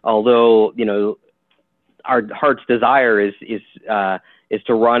slowly, although, our heart's desire is to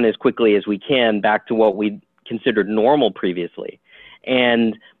run as quickly as we can back to what we considered normal previously.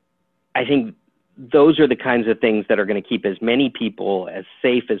 And I think those are the kinds of things that are going to keep as many people as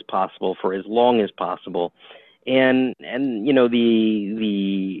safe as possible for as long as possible. And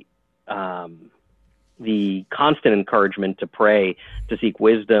the constant encouragement to pray, to seek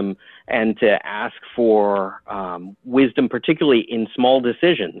wisdom, and to ask for wisdom, particularly in small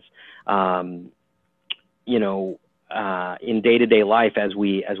decisions, in day-to-day life as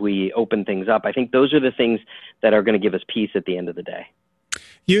we open things up. I think those are the things that are going to give us peace at the end of the day.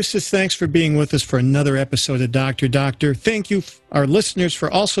 Eustace, thanks for being with us for another episode of Dr. Doctor. Thank you, our listeners, for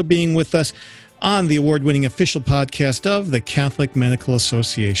also being with us on the award-winning official podcast of the Catholic Medical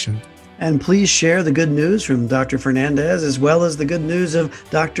Association. And please share the good news from Dr. Fernandez as well as the good news of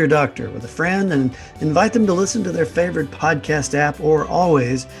Dr. Doctor with a friend, and invite them to listen to their favorite podcast app or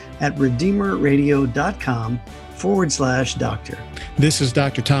always at redeemerradio.com/doctor. This is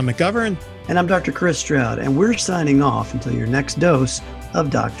Dr. Tom McGovern. And I'm Dr. Chris Stroud, and we're signing off until your next dose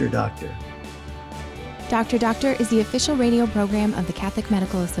of Dr. Doctor. Dr. Doctor is the official radio program of the Catholic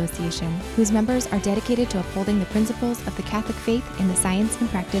Medical Association, whose members are dedicated to upholding the principles of the Catholic faith in the science and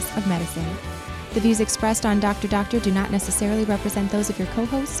practice of medicine. The views expressed on Dr. Doctor do not necessarily represent those of your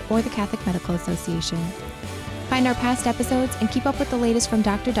co-hosts or the Catholic Medical Association. Find our past episodes and keep up with the latest from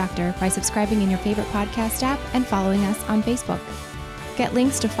Dr. Doctor by subscribing in your favorite podcast app and following us on Facebook. Get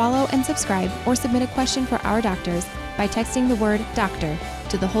links to follow and subscribe or submit a question for our doctors by texting the word doctor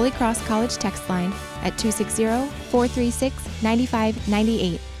to the Holy Cross College text line at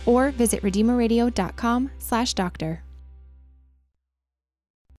 260-436-9598 or visit redeemerradio.com/doctor.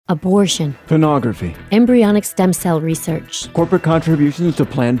 Abortion, pornography, embryonic stem cell research, corporate contributions to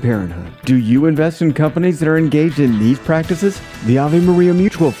Planned Parenthood. Do you invest in companies that are engaged in these practices? The Ave Maria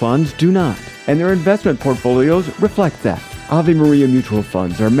mutual funds do not, and their investment portfolios reflect that. Ave Maria mutual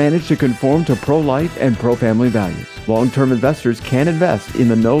funds are managed to conform to pro-life and pro-family values. Long-term investors can invest in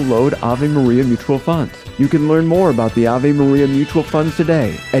the no-load Ave Maria mutual funds. You can learn more about the Ave Maria mutual funds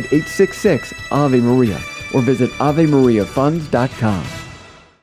today at 866 Ave Maria or visit AveMariaFunds.com.